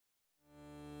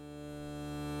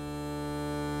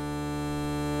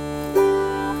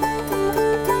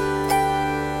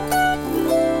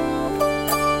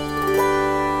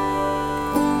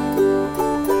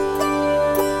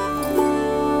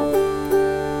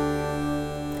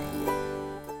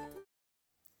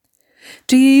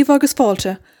Díomh agus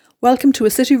fáilte. Welcome to A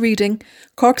City Reading,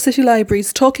 Cork City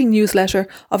Library's talking newsletter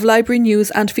of library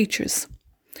news and features.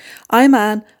 I'm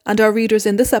Anne, and our readers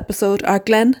in this episode are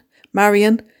Glenn,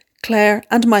 Marion, Claire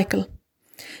and Michael.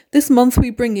 This month we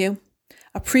bring you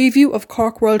a preview of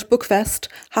Cork World Book Fest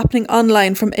happening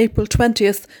online from April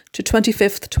 20th to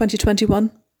 25th, 2021.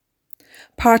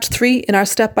 Part 3 in our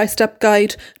step-by-step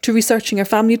guide to researching a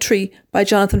family tree by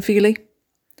Johnathon Fehily.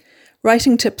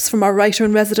 Writing tips from our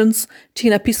Writer-in-Residence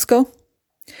Tina Pisco.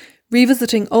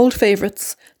 Revisiting old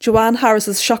favourites, Joanne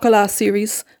Harris's Chocolat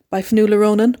series by Fionuala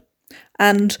Ronan.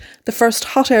 And The First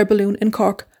Hot Air Balloon in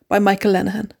Cork by Michael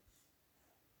Lenihan.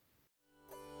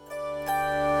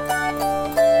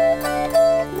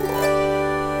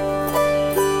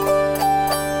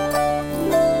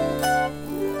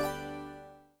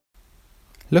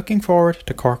 Looking forward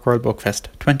to Cork World Book Fest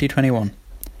 2021.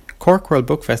 Cork World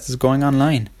Book Fest is going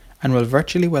online and will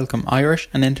virtually welcome Irish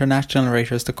and international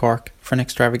writers to Cork for an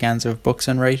extravaganza of books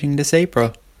and writing this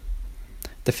April.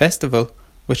 The festival,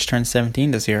 which turns 17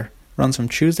 this year, runs from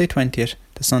Tuesday 20th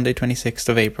to Sunday 26th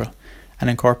of April and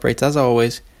incorporates, as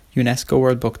always, UNESCO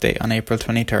World Book Day on April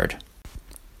 23rd.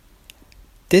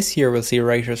 This year we'll see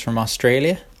writers from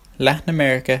Australia, Latin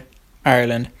America,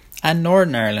 Ireland and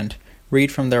Northern Ireland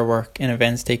read from their work in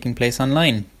events taking place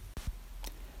online.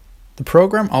 The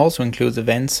programme also includes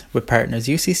events with partners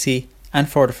UCC and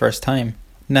For the First Time,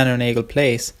 Nanonagle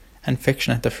Place and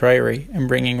Fiction at the Friary in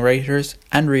bringing writers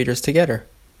and readers together.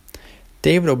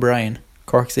 David O'Brien,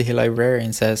 Cork City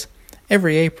Librarian, says,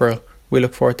 "Every April we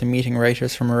look forward to meeting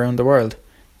writers from around the world.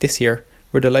 This year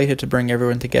we're delighted to bring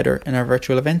everyone together in our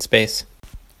virtual event space."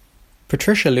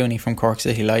 Patricia Looney from Cork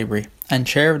City Library and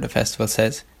chair of the festival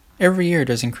says, "Every year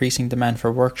there's increasing demand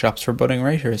for workshops for budding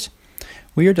writers.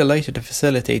 We are delighted to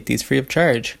facilitate these free of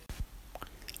charge."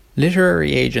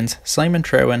 Literary agents Simon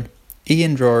Trewen,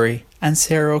 Ian Drury and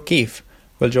Sarah O'Keefe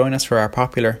will join us for our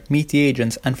popular Meet the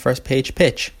Agents and First Page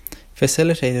Pitch,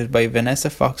 facilitated by Vanessa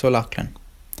Fox O'Loughlin.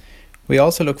 We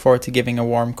also look forward to giving a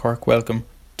warm Cork welcome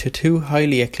to two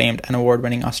highly acclaimed and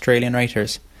award-winning Australian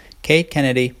writers, Kate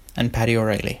Kennedy and Paddy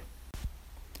O'Reilly.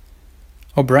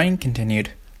 O'Brien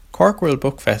continued, "Cork World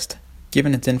Book Fest,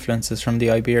 given its influences from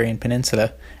the Iberian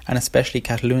Peninsula and especially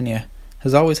Catalonia,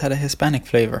 has always had a Hispanic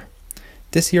flavour.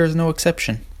 This year is no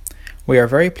exception. We are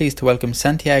very pleased to welcome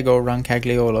Santiago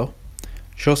Roncagliolo,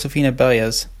 Josefina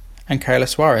Baez and Carla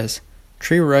Suarez,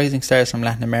 three rising stars from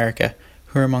Latin America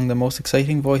who are among the most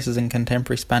exciting voices in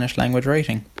contemporary Spanish language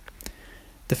writing.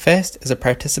 The fest is a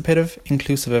participative,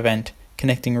 inclusive event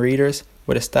connecting readers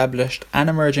with established and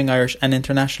emerging Irish and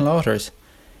international authors.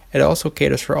 It also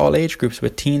caters for all age groups,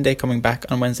 with Teen Day coming back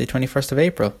on Wednesday 21st of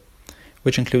April,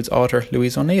 which includes author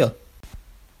Louise O'Neill.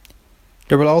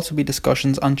 There will also be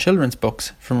discussions on children's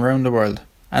books from around the world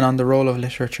and on the role of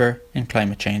literature in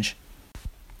climate change.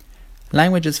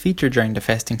 Languages featured during the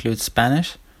fest include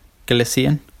Spanish,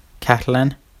 Galician,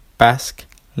 Catalan, Basque,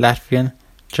 Latvian,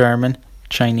 German,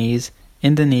 Chinese,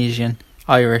 Indonesian,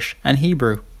 Irish and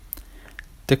Hebrew.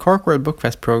 The Cork World Book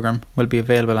Fest programme will be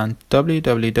available on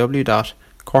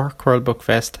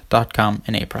www.corkworldbookfest.com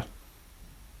in April.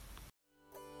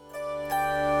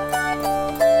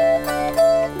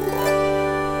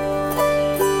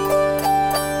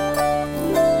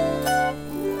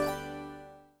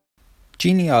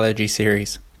 Genealogy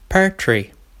Series Part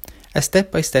 3, A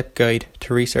Step-by-Step Guide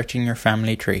to Researching Your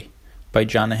Family Tree by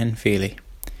Johnathon Fehily.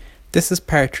 This is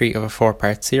part 3 of a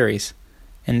 4-part series.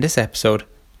 In this episode,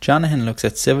 Johnathon looks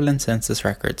at civil and census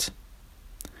records.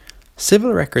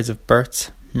 Civil records of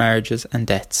births, marriages and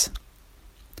deaths.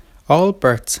 All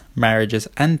births, marriages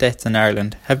and deaths in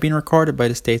Ireland have been recorded by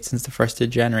the state since the 1st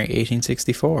of January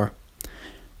 1864.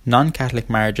 Non-Catholic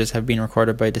marriages have been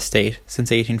recorded by the state since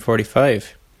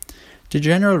 1845. The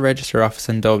General Register Office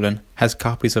in Dublin has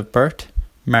copies of birth,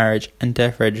 marriage and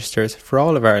death registers for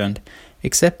all of Ireland,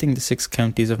 excepting the 6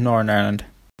 counties of Northern Ireland.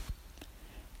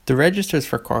 The registers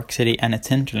for Cork City and its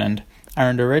hinterland are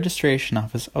in the Registration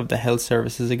Office of the Health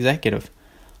Services Executive,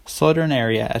 Southern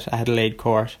Area at Adelaide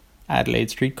Court, Adelaide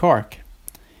Street, Cork.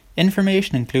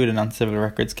 Information included on civil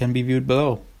records can be viewed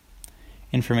below.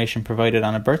 Information provided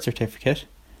on a birth certificate,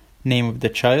 name of the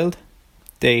child,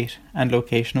 date and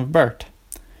location of birth,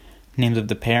 names of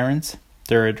the parents,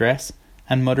 their address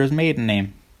and mother's maiden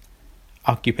name,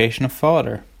 occupation of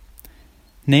father,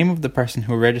 name of the person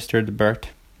who registered the birth,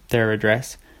 their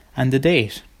address and the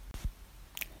date.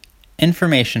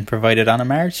 Information provided on a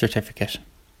marriage certificate,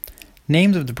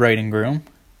 names of the bride and groom,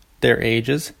 their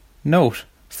ages, note,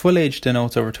 full age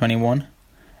denotes over 21,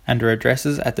 and their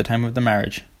addresses at the time of the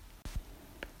marriage.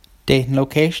 Date and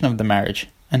location of the marriage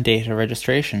and date of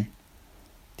registration.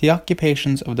 The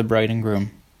occupations of the bride and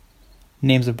groom.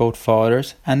 Names of both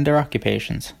fathers and their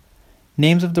occupations.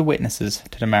 Names of the witnesses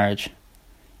to the marriage.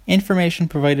 Information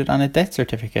provided on a death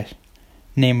certificate.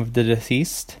 Name of the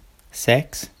deceased,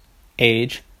 sex,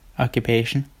 age,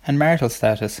 occupation and marital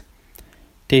status.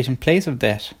 Date and place of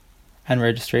death and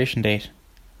registration date.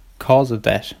 Cause of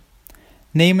death.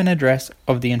 Name and address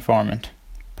of the informant,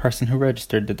 person who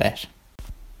registered the death.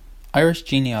 Irish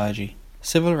genealogy,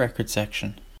 civil records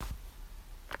section.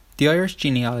 The Irish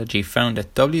genealogy, found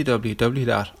at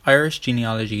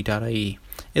www.irishgenealogy.ie,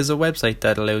 is a website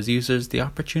that allows users the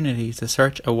opportunity to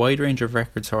search a wide range of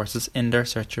record sources in their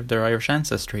search of their Irish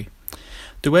ancestry.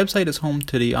 The website is home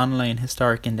to the online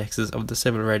historic indexes of the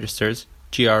civil registers,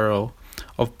 GRO,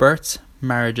 of births,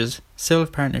 marriages, civil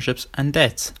partnerships and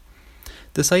deaths.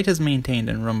 The site is maintained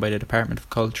and run by the Department of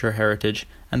Culture, Heritage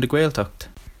and the Gaeltacht.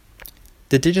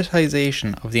 The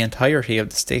digitisation of the entirety of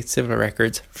the state's civil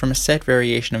records from a set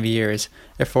variation of years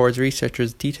affords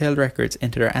researchers detailed records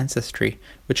into their ancestry,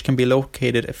 which can be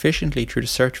located efficiently through the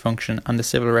search function on the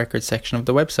civil records section of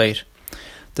the website.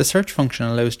 The search function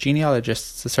allows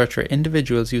genealogists to search for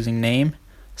individuals using name,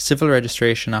 civil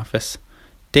registration office,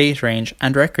 date range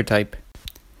and record type.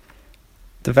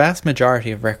 The vast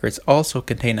majority of records also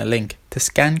contain a link to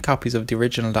scanned copies of the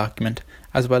original document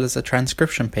as well as a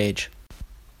transcription page.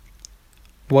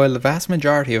 While the vast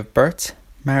majority of births,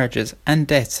 marriages and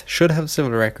deaths should have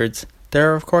civil records,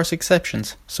 there are of course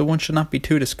exceptions, so one should not be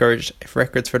too discouraged if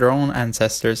records for their own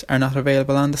ancestors are not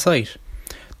available on the site.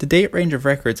 The date range of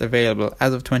records available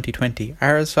as of 2020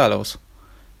 are as follows: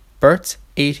 births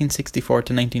 1864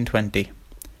 to 1920,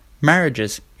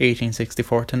 marriages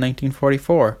 1864 to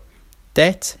 1944,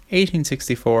 deaths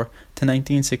 1864 to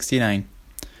 1969.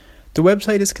 The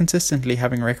website is consistently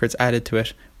having records added to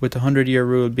it, with the 100-year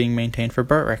rule being maintained for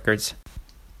birth records.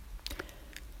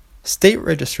 State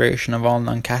registration of all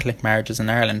non-Catholic marriages in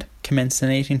Ireland commenced in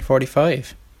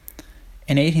 1845.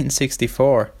 In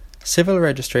 1864, civil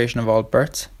registration of all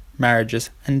births, marriages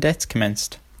and deaths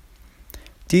commenced.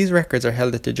 These records are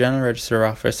held at the General Register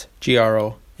Office,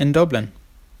 GRO, in Dublin.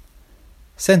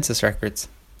 Census records.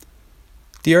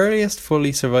 The earliest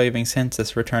fully surviving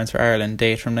census returns for Ireland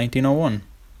date from 1901.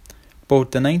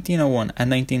 Both the 1901 and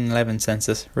 1911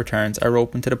 census returns are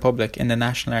open to the public in the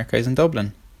National Archives in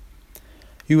Dublin.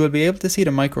 You will be able to see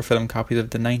the microfilm copies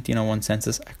of the 1901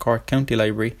 census at Cork County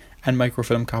Library and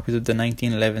microfilm copies of the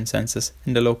 1911 census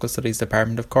in the Local Studies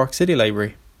Department of Cork City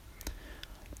Library.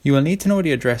 You will need to know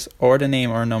the address or the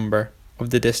name or number of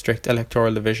the district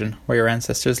electoral division where your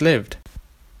ancestors lived.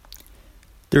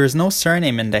 There is no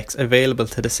surname index available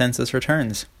to the census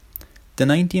returns. The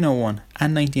 1901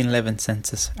 and 1911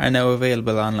 census are now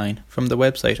available online from the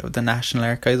website of the National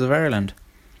Archives of Ireland.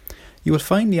 You will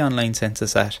find the online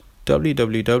census at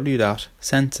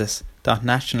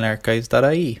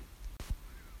www.census.nationalarchives.ie.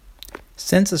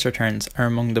 Census returns are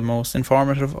among the most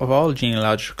informative of all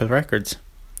genealogical records.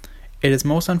 It is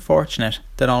most unfortunate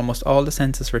that almost all the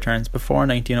census returns before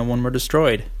 1901 were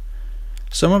destroyed.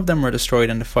 Some of them were destroyed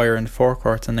in the fire in the Four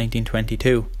Courts in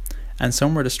 1922, and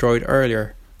some were destroyed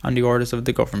earlier on the orders of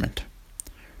the government.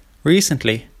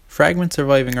 Recently, fragments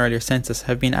surviving earlier census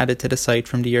have been added to the site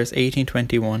from the years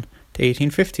 1821 to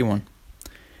 1851.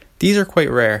 These are quite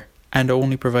rare and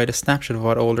only provide a snapshot of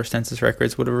what older census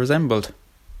records would have resembled.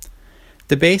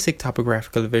 The basic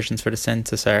topographical divisions for the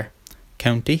census are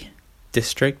county,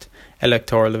 district,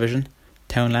 electoral division,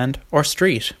 townland or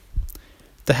street.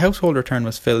 The household return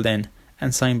was filled in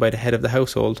and signed by the head of the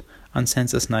household on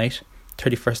census night,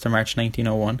 31st of March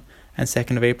 1901 and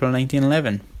 2nd of April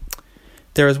 1911.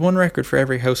 There is one record for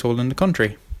every household in the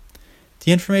country.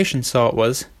 The information sought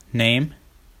was name,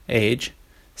 age,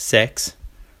 sex,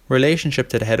 relationship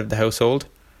to the head of the household,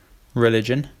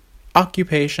 religion,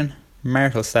 occupation,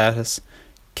 marital status,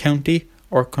 county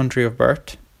or country of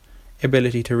birth,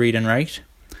 ability to read and write,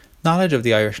 knowledge of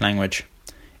the Irish language,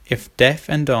 if deaf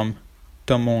and dumb,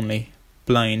 dumb only,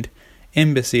 blind,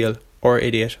 imbecile or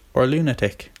idiot or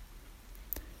lunatic.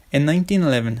 In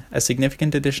 1911, a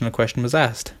significant additional question was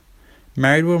asked.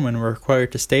 Married women were required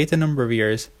to state the number of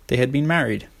years they had been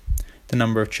married, the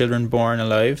number of children born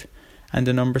alive, and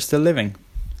the number still living.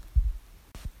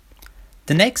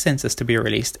 The next census to be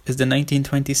released is the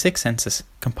 1926 census,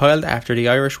 compiled after the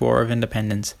Irish War of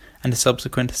Independence and the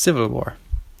subsequent Civil War.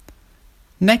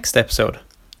 Next episode,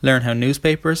 learn how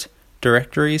newspapers,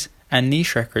 directories, and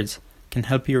niche records can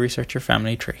help you research your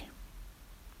family tree.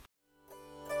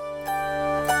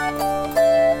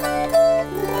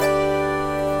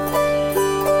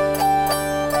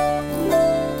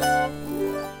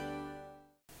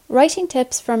 Writing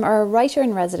tips from our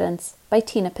Writer-in-Residence by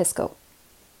Tina Pisco.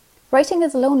 Writing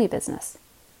is a lonely business.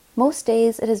 Most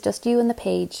days it is just you and the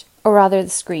page, or rather the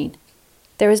screen.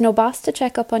 There is no boss to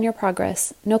check up on your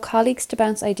progress, no colleagues to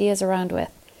bounce ideas around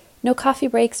with, no coffee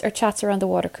breaks or chats around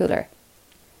the water cooler.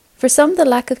 For some, the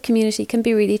lack of community can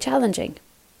be really challenging.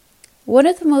 One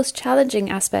of the most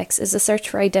challenging aspects is the search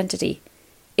for identity.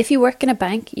 If you work in a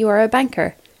bank, you are a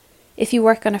banker. If you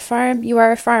work on a farm, you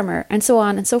are a farmer, and so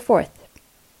on and so forth.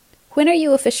 When are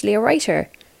you officially a writer?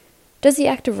 Does the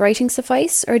act of writing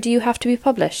suffice, or do you have to be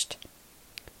published?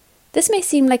 This may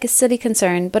seem like a silly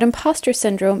concern, but imposter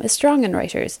syndrome is strong in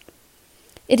writers.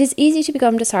 It is easy to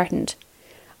become disheartened.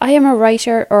 I am a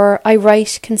writer, or I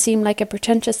write can seem like a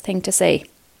pretentious thing to say.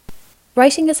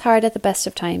 Writing is hard at the best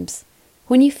of times.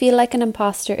 When you feel like an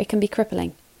imposter, it can be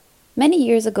crippling. Many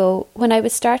years ago, when I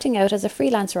was starting out as a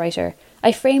freelance writer,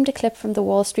 I framed a clip from the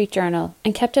Wall Street Journal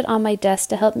and kept it on my desk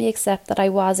to help me accept that I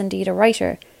was indeed a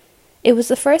writer. It was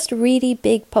the first really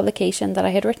big publication that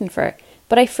I had written for,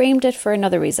 but I framed it for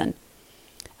another reason.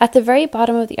 At the very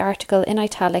bottom of the article in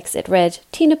italics it read,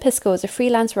 "Tina Pisco is a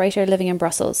freelance writer living in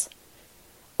Brussels."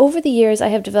 Over the years I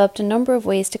have developed a number of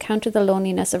ways to counter the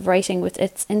loneliness of writing with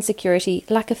its insecurity,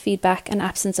 lack of feedback and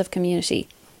absence of community.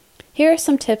 Here are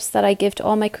some tips that I give to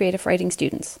all my creative writing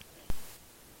students.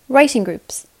 Writing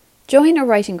groups. Join a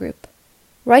writing group.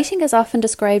 Writing is often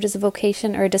described as a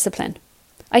vocation or a discipline.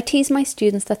 I tease my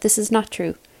students that this is not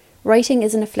true. Writing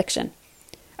is an affliction.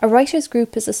 A writers'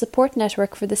 group is a support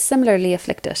network for the similarly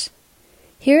afflicted.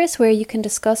 Here is where you can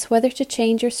discuss whether to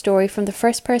change your story from the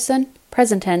first person,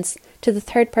 present tense, to the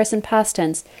third person, past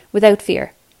tense, without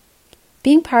fear.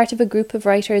 Being part of a group of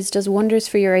writers does wonders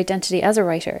for your identity as a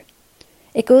writer.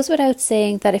 It goes without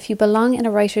saying that if you belong in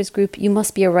a writers' group, you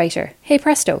must be a writer. Hey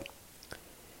presto!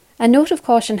 A note of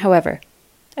caution, however.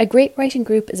 A great writing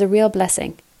group is a real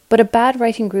blessing, but a bad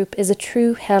writing group is a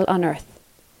true hell on earth.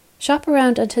 Shop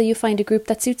around until you find a group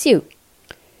that suits you.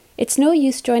 It's no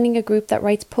use joining a group that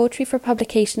writes poetry for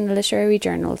publication in literary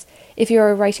journals if you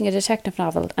are writing a detective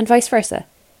novel, and vice versa.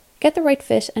 Get the right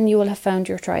fit and you will have found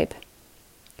your tribe.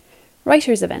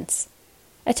 Writers' events.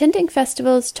 Attending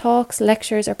festivals, talks,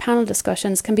 lectures or panel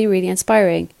discussions can be really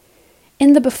inspiring.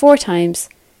 In the before times,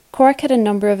 Cork had a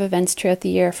number of events throughout the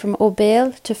year, from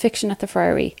O'Bale to Fiction at the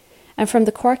Friary, and from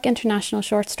the Cork International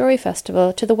Short Story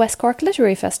Festival to the West Cork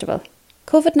Literary Festival.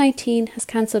 COVID-19 has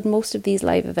cancelled most of these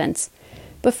live events,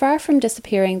 but far from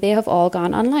disappearing, they have all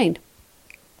gone online.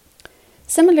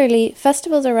 Similarly,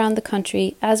 festivals around the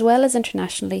country, as well as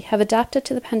internationally, have adapted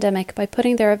to the pandemic by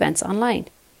putting their events online.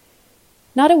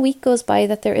 Not a week goes by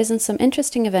that there isn't some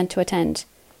interesting event to attend.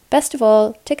 Best of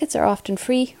all, tickets are often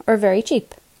free or very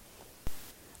cheap.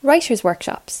 Writers'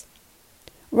 workshops.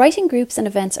 Writing groups and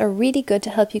events are really good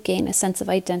to help you gain a sense of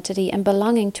identity and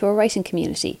belonging to a writing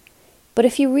community. But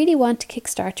if you really want to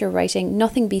kickstart your writing,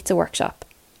 nothing beats a workshop.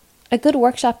 A good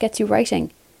workshop gets you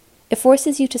writing. It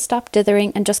forces you to stop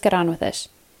dithering and just get on with it.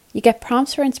 You get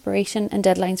prompts for inspiration and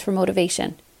deadlines for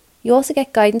motivation. You also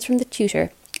get guidance from the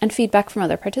tutor and feedback from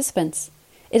other participants.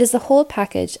 It is the whole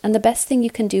package and the best thing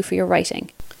you can do for your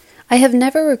writing. I have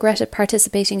never regretted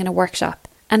participating in a workshop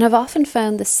and have often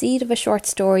found the seed of a short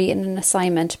story in an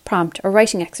assignment, prompt or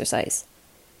writing exercise.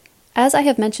 As I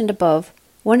have mentioned above,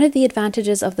 one of the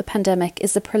advantages of the pandemic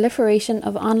is the proliferation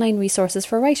of online resources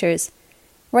for writers.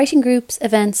 Writing groups,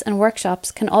 events and workshops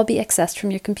can all be accessed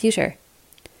from your computer.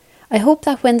 I hope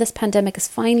that when this pandemic is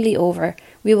finally over,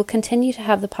 we will continue to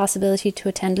have the possibility to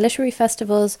attend literary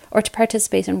festivals or to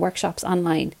participate in workshops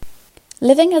online.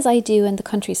 Living as I do in the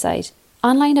countryside,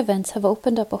 online events have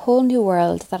opened up a whole new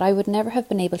world that I would never have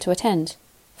been able to attend,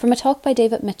 from a talk by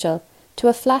David Mitchell to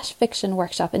a flash fiction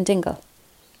workshop in Dingle.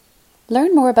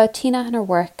 Learn more about Tina and her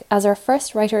work as our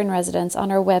first writer-in-residence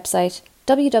on our website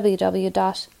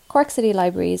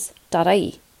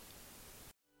www.corkcitylibraries.ie.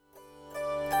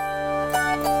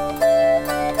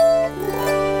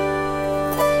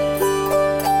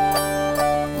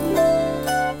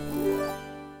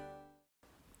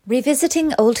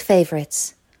 Revisiting Old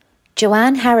Favourites.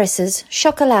 Joanne Harris's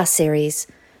Chocolat series.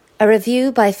 A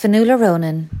review by Fionuala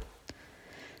Ronan.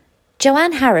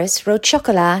 Joanne Harris wrote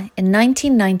Chocolat in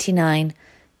 1999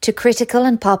 to critical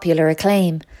and popular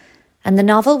acclaim, and the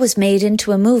novel was made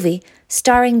into a movie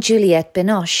starring Juliette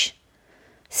Binoche.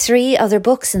 3 other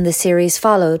books in the series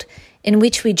followed, in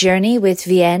which we journey with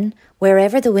Vienne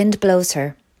wherever the wind blows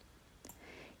her.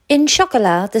 In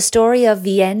Chocolat, the story of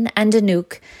Vienne and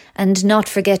Anouk, and not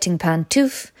forgetting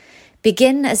Pantouf,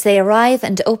 begin as they arrive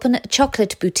and open a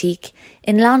chocolate boutique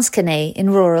in Lansquenet in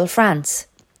rural France,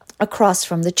 across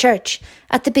from the church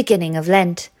at the beginning of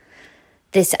Lent.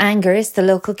 This angers the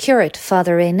local curate,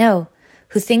 Father Reynaud,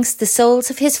 who thinks the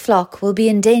souls of his flock will be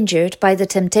endangered by the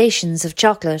temptations of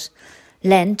chocolate,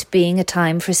 Lent being a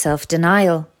time for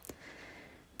self-denial.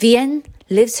 Vienne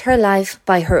lives her life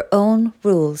by her own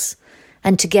rules,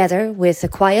 and together with a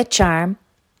quiet charm,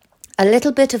 a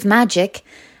little bit of magic,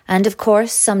 and of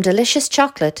course some delicious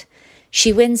chocolate,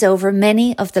 she wins over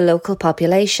many of the local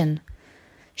population.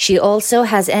 She also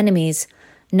has enemies,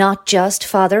 not just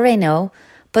Father Reynaud,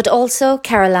 but also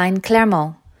Caroline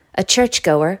Clermont, a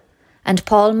churchgoer, and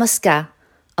Paul Muscat,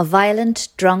 a violent,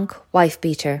 drunk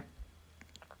wife-beater.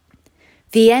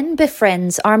 Vienne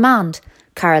befriends Armand,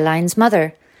 Caroline's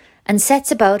mother, and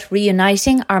sets about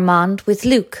reuniting Armand with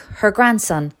Luc, her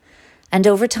grandson, and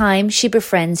over time she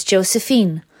befriends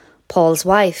Josephine, Paul's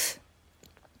wife.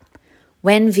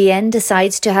 When Vienne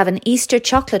decides to have an Easter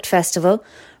chocolate festival,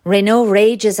 Reynaud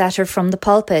rages at her from the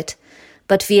pulpit,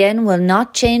 but Vienne will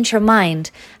not change her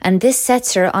mind, and this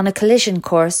sets her on a collision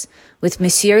course with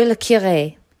Monsieur le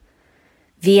Curé.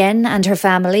 Vienne and her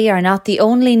family are not the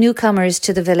only newcomers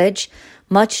to the village,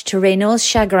 much to Reynaud's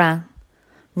chagrin.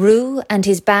 Roux and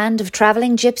his band of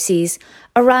travelling gypsies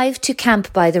arrive to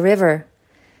camp by the river.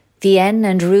 Vienne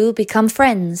and Roux become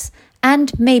friends,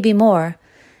 and maybe more,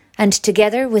 and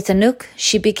together with Anouk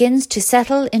she begins to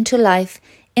settle into life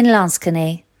in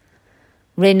Lansquenet.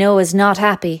 Reynaud is not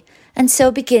happy, and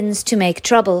so begins to make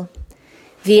trouble.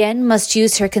 Vienne must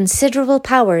use her considerable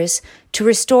powers to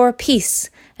restore peace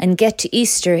and get to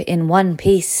Easter in one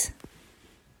piece.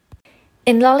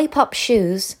 In Lollipop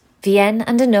Shoes, Vienne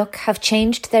and Anouk have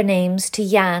changed their names to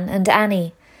Jan and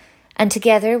Annie, and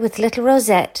together with little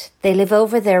Rosette they live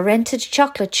over their rented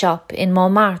chocolate shop in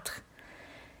Montmartre.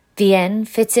 Vienne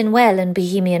fits in well in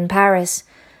Bohemian Paris,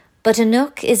 but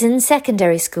Anouk is in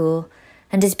secondary school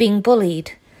and is being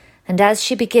bullied, and as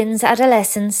she begins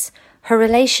adolescence, her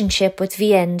relationship with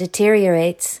Vienne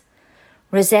deteriorates.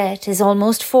 Rosette is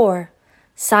almost 4,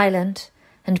 silent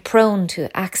and prone to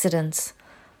accidents.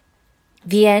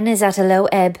 Vienne is at a low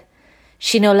ebb.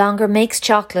 She no longer makes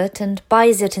chocolate and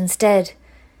buys it instead.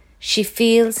 She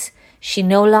feels she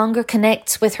no longer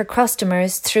connects with her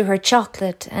customers through her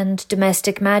chocolate and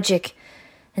domestic magic,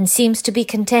 and seems to be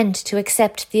content to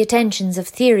accept the attentions of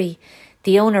Thierry,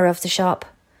 the owner of the shop.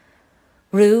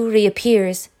 Roux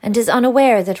reappears and is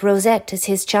unaware that Rosette is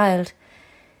his child.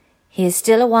 He is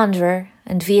still a wanderer,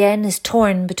 and Vienne is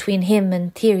torn between him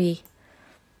and Thierry.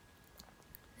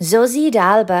 Zosie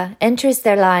d'Alba enters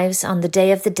their lives on the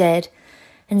Day of the Dead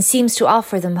and seems to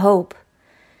offer them hope.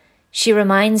 She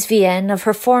reminds Vienne of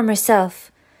her former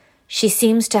self. She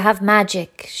seems to have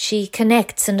magic. She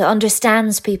connects and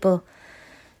understands people.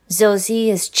 Zosie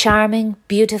is charming,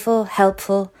 beautiful,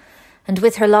 helpful, and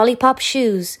with her lollipop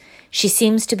shoes, she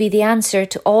seems to be the answer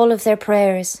to all of their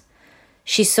prayers.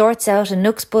 She sorts out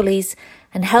Anouk's bullies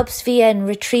and helps Vienne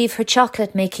retrieve her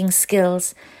chocolate-making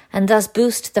skills and thus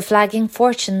boost the flagging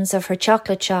fortunes of her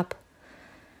chocolate shop.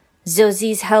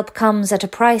 Zosie's help comes at a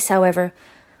price, however,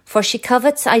 for she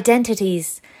covets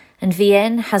identities, and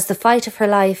Vienne has the fight of her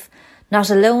life, not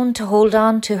alone to hold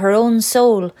on to her own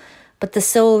soul, but the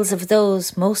souls of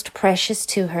those most precious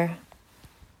to her.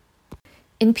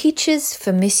 In Peaches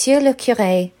for Monsieur le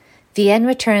Curé, Vienne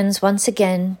returns once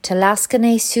again to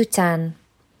Lansquenet-sur-Thann.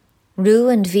 Roux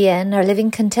and Vienne are living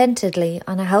contentedly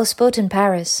on a houseboat in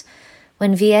Paris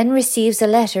when Vienne receives a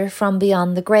letter from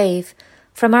beyond the grave,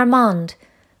 from Armand,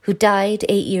 who died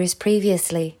 8 years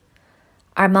previously.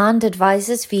 Armand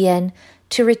advises Vienne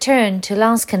to return to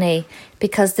Lansquenet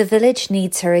because the village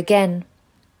needs her again.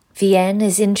 Vienne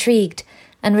is intrigued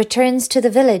and returns to the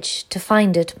village to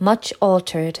find it much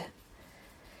altered.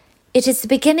 It is the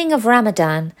beginning of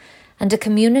Ramadan, and a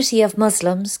community of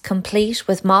Muslims, complete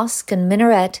with mosque and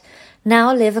minaret,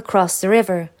 now live across the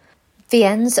river.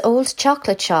 Vienne's old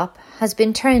chocolate shop has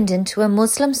been turned into a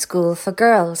Muslim school for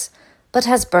girls, but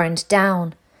has burned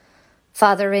down.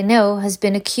 Father Reynaud has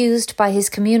been accused by his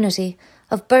community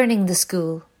of burning the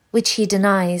school, which he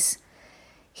denies.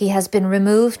 He has been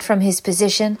removed from his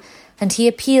position, and he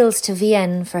appeals to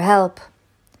Vienne for help.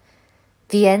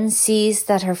 Vienne sees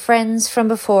that her friends from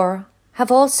before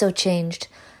have also changed,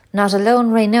 not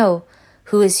alone Reynaud,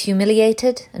 who is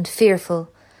humiliated and fearful,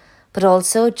 but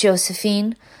also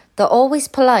Josephine, though always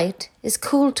polite, is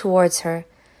cool towards her.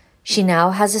 She now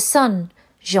has a son,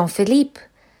 Jean-Philippe,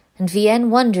 and Vienne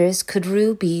wonders could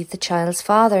Roux be the child's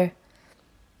father.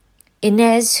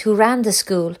 Inez, who ran the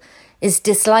school, is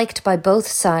disliked by both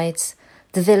sides,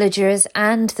 the villagers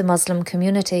and the Muslim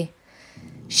community.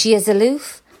 She is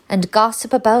aloof, and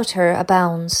gossip about her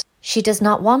abounds. She does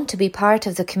not want to be part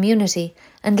of the community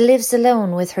and lives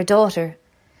alone with her daughter.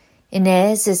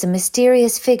 Inez is a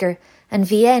mysterious figure, and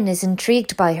Vienne is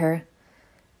intrigued by her.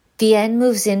 Vienne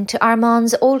moves into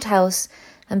Armand's old house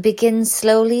and begins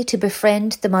slowly to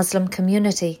befriend the Muslim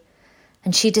community.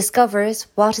 and she discovers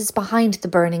what is behind the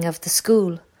burning of the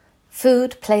school.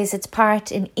 Food plays its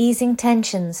part in easing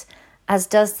tensions, as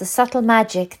does the subtle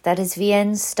magic that is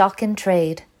Vienne's stock in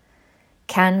trade.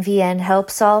 Can Vienne help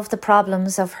solve the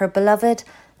problems of her beloved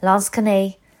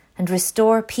Lansquenet and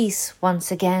restore peace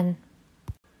once again?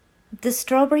 The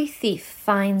strawberry thief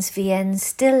finds Vienne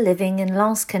still living in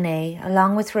Lansquenet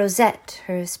along with Rosette,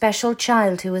 her special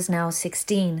child who is now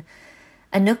 16.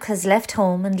 Anouk has left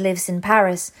home and lives in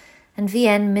Paris, and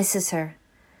Vienne misses her.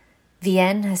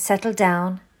 Vienne has settled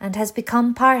down and has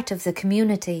become part of the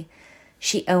community.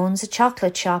 She owns a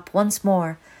chocolate shop once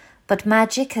more, but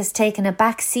magic has taken a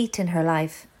back seat in her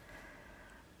life.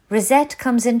 Rosette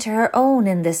comes into her own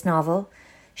in this novel.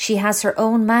 She has her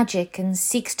own magic and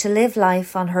seeks to live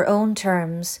life on her own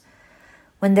terms.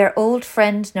 When their old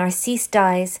friend Narcisse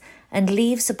dies and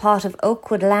leaves a pot of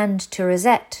oakwood land to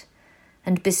Rosette,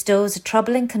 and bestows a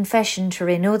troubling confession to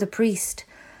Renaud the priest,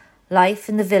 life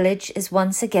in the village is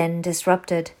once again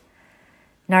disrupted.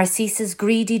 Narcisse's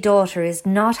greedy daughter is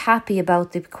not happy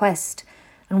about the bequest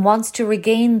and wants to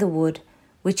regain the wood,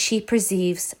 which she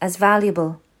perceives as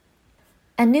valuable.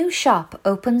 A new shop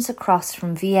opens across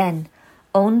from Vienne,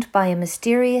 owned by a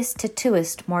mysterious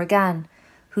tattooist, Morgane,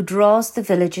 who draws the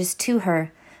villagers to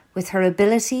her, with her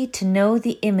ability to know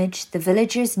the image the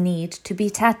villagers need to be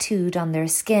tattooed on their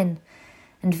skin,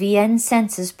 and Vienne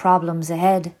senses problems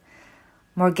ahead.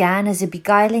 Morgane is a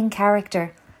beguiling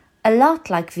character, a lot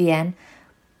like Vienne,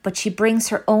 but she brings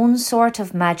her own sort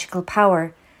of magical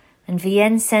power, and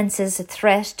Vienne senses a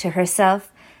threat to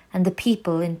herself and the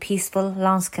people in peaceful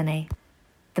Lansquenet.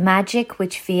 The magic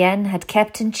which Vienne had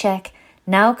kept in check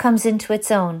now comes into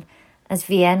its own, as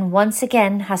Vienne once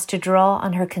again has to draw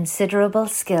on her considerable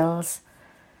skills.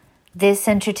 This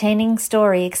entertaining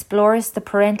story explores the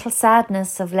parental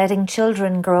sadness of letting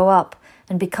children grow up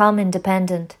and become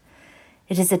independent.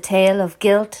 It is a tale of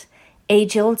guilt,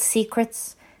 age-old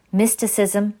secrets,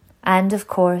 mysticism, and, of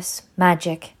course,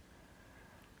 magic.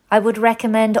 I would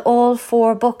recommend all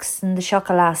 4 books in the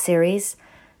Chocolat series.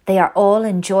 They are all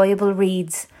enjoyable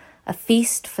reads, a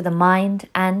feast for the mind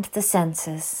and the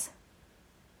senses.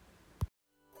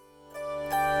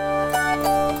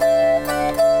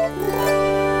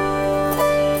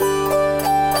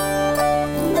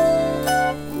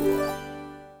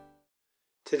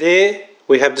 Today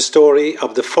we have the story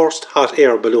of the first hot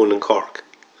air balloon in Cork.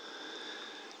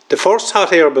 The first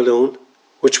hot air balloon,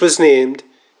 which was named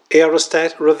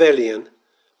Aerostat Rebellion,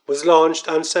 was launched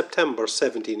on September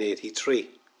 1783.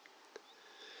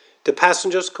 The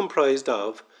passengers comprised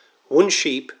of 1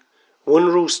 sheep, 1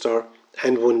 rooster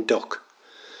and 1 duck,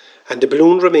 and the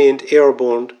balloon remained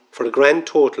airborne for a grand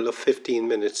total of 15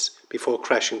 minutes before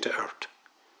crashing to earth.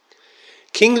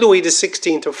 King Louis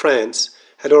XVI of France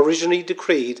had originally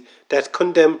decreed that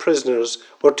condemned prisoners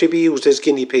were to be used as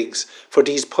guinea pigs for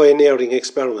these pioneering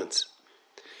experiments,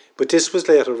 but this was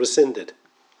later rescinded.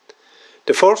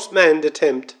 The first manned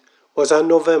attempt was on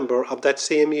November of that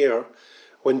same year,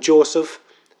 when Joseph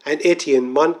and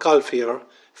Etienne Montgolfier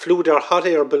flew their hot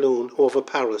air balloon over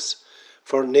Paris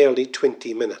for nearly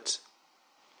 20 minutes.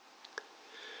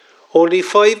 Only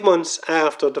 5 months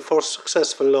after the first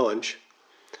successful launch,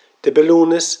 the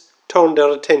balloonists turned their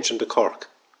attention to Cork.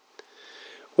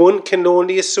 One can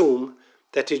only assume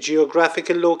that the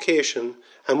geographical location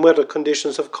and weather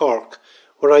conditions of Cork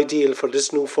were ideal for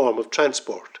this new form of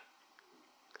transport.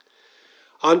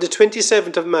 On the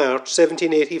 27th of March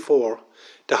 1784,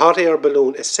 the hot air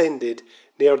balloon ascended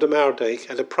near the Mardyke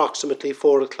at approximately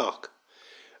 4 o'clock,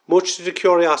 much to the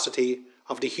curiosity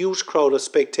of the huge crowd of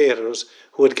spectators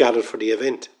who had gathered for the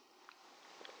event.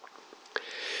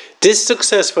 This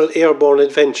successful airborne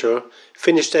adventure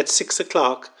finished at 6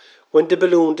 o'clock when the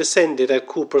balloon descended at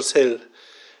Cooper's Hill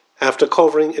after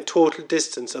covering a total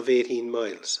distance of 18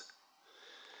 miles.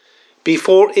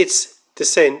 Before its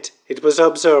descent, it was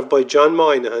observed by John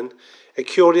Moynihan, a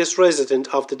curious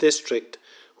resident of the district,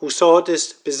 who saw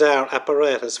this bizarre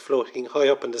apparatus floating high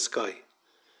up in the sky.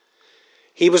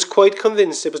 He was quite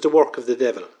convinced it was the work of the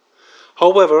devil.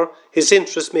 However, his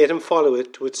interest made him follow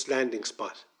it to its landing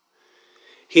spot.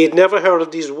 He had never heard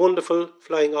of these wonderful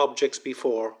flying objects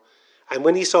before, and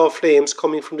when he saw flames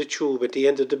coming from the tube at the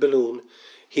end of the balloon,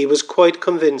 he was quite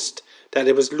convinced that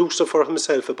it was Lucifer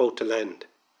himself about to land.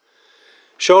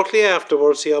 Shortly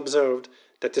afterwards, he observed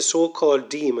that the so-called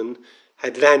demon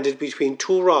had landed between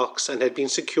 2 rocks and had been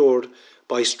secured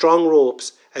by strong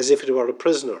ropes as if it were a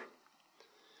prisoner.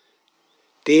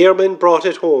 The airmen brought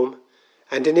it home,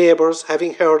 and the neighbours,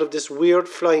 having heard of this weird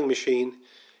flying machine,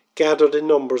 gathered in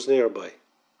numbers nearby.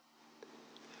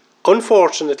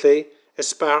 Unfortunately, a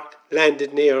spark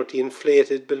landed near the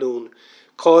inflated balloon,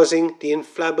 causing the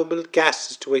inflammable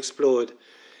gases to explode,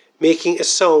 making a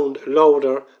sound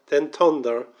louder than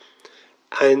thunder,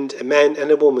 and a man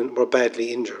and a woman were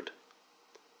badly injured.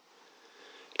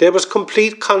 There was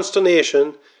complete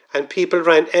consternation and people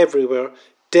ran everywhere,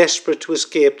 desperate to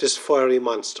escape this fiery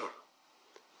monster.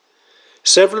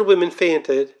 Several women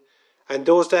fainted, and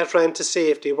those that ran to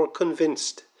safety were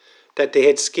convinced that they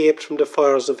had escaped from the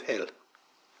fires of hell.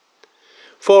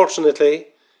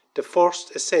 Fortunately, the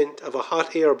first ascent of a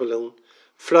hot air balloon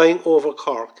flying over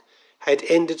Cork had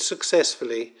ended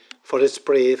successfully for its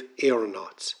brave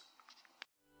aeronauts.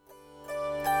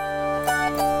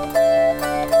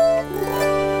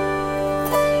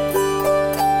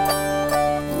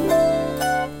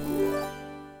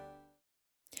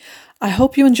 I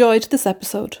hope you enjoyed this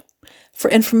episode.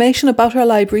 For information about our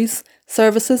libraries,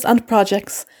 services and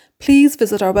projects, please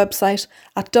visit our website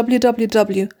at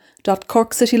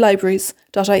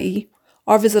www.corkcitylibraries.ie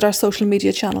or visit our social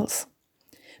media channels.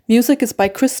 Music is by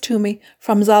Chris Toomey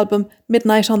from his album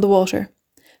Midnight on the Water.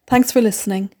 Thanks for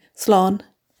listening. Slán.